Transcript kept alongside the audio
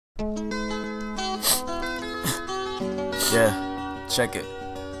Yeah, check it.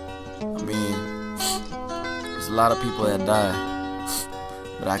 I mean, there's a lot of people that die,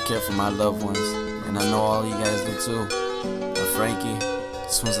 but I care for my loved ones, and I know all you guys do too. But Frankie,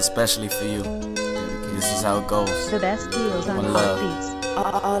 this one's especially for you. This is how it goes. The best deals on heartbeats.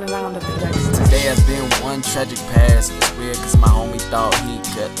 All around the production. Today has been one tragic past. It's weird cause my homie thought he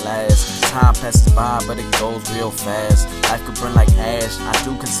could last. Time passes by but it goes real fast. Life could burn like ash. I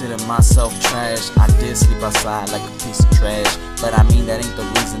do consider myself trash. I did sleep outside like a piece of trash, but I mean that ain't the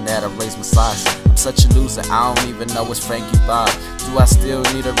reason that I raised my socks. I'm such a loser, I don't even know what Frankie thought. Do I still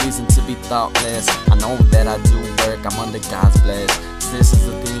need a reason to be thoughtless? I know that I do work, I'm under God's bless. This is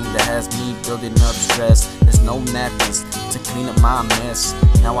the thing that has me building up stress. There's no napkins to clean up my mess.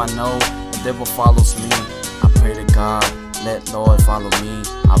 Now I know the devil follows me. I pray to God, let Lord follow me.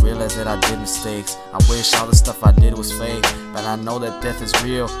 I realize that I did mistakes. I wish all the stuff I did was fake, but I know that death is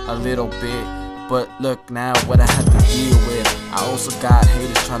real a little bit. But look now what I have to deal with. I also got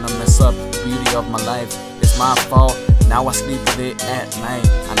haters trying to mess up the beauty of my life. It's my fault, now I sleep with it at night.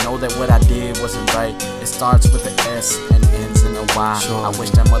 I know that what I did wasn't right. It starts with an S and ends in a Y. Sure. I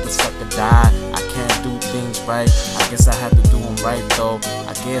wish that mother sucker died. I can't do things right. I guess I have to do them right though.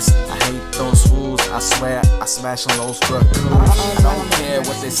 I guess I hate those fools. I swear I smash on those drug crews. I don't care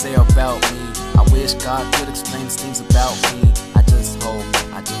what they say about me. I wish God could explain things about me. I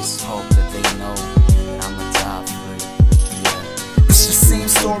just hope that they know that I'm a top free. Yeah. It's the same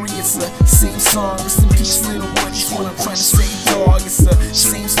story, it's the same song. Rest in peace, little boy, that's what I'm trying to say, dog. It's the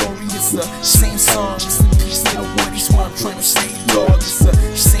same story, it's the same song. Rest in peace, little boy, that's what I'm trying to say, dog. It's the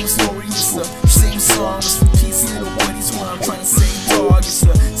same story, it's the same song. Rest in peace, little boy, that's what I'm trying to say, dog. It's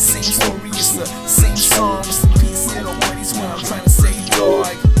the same story, it's the same song. Rest in peace, little boy, that's what I'm trying to say, dog.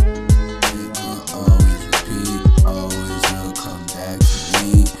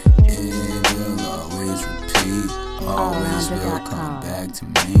 Always will come back to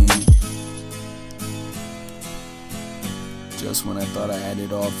me. Just when I thought I had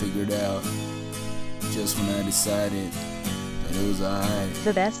it all figured out, just when I decided that it was alright,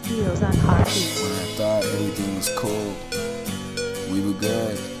 The best deals on heartbeats. when I thought everything was cool, we were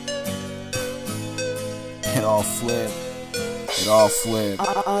good, it all flipped. It all flipped.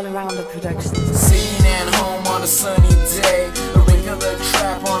 All around the production. Sitting at home on a sunny day, a regular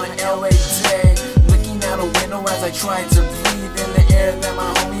trap on an LA day. Looking out a window as I tried to breathe in the air that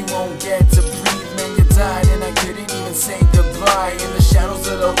my homie won't get to breathe. Man, you died and I couldn't even say goodbye. In the shadows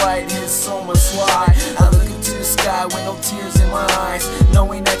of the light, his soul must lie. I look into the sky with no tears in my eyes,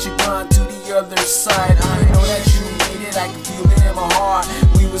 knowing that you're gone to the other side. I know that you made it, I can feel it in my heart.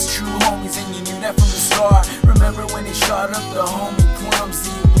 We was true homies and you knew that from the start. Remember when they shot up the homie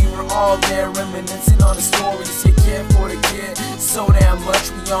Clumsy? We were all there reminiscing on the stories. You cared for the kid so damn much.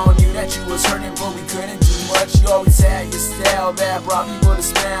 We all knew that you was hurting, but we couldn't do much. You always had your style that brought people to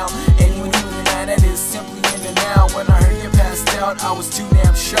smile, and you knew the night that is simply in the now. When I heard you passed out, I was too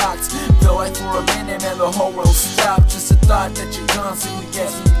damn shocked. Felt like for a minute, man, the whole world stopped. Just the thought that you're gone simply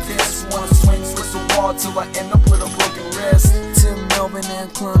gets me pissed. Wanna swing towards the wall till I end up with a broken wrist. To Melvin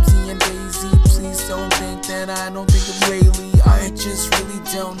and Clumsy and Daisy, please don't think that I don't think of lately. I just really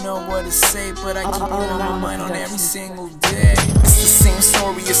don't know what to say, but I keep it on my mind on every single day. It's the same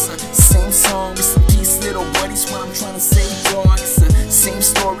story, it's the same song. It's the peace, little buddies, what I'm trying to say, dog. It's the same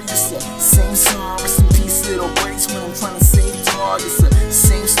story, it's the same song. Rest in peace, little buddies, what I'm trying to say, dog. It's the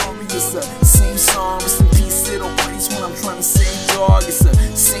same story, it's the same song. Rest in peace, little buddies, what I'm trying to say, dog. It's the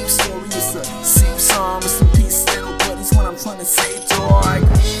same story, it's the same song. Rest in peace, little buddies, what I'm trying to say, dog.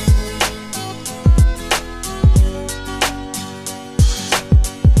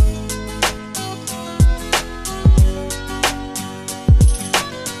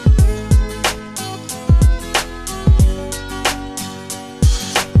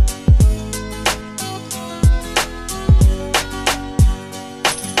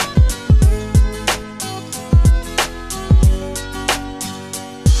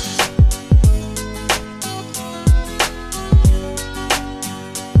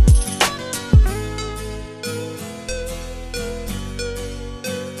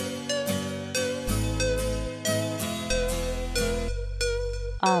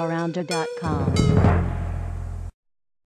 All-rounder.com